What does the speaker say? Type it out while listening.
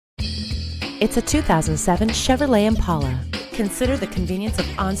It's a 2007 Chevrolet Impala. Consider the convenience of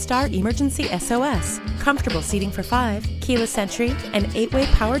OnStar Emergency SOS, comfortable seating for 5, keyless entry, an 8-way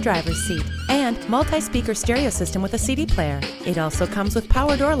power driver's seat, and multi-speaker stereo system with a CD player. It also comes with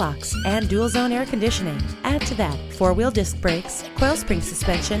power door locks and dual-zone air conditioning. Add to that 4-wheel disc brakes, coil spring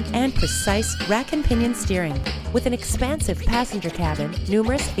suspension, and precise rack and pinion steering. With an expansive passenger cabin,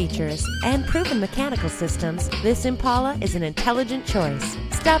 numerous features, and proven mechanical systems, this Impala is an intelligent choice.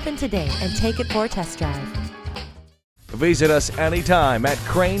 Stop in today and take it for a test drive. Visit us anytime at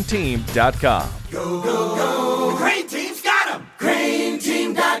crainteam.com. Go, go, go.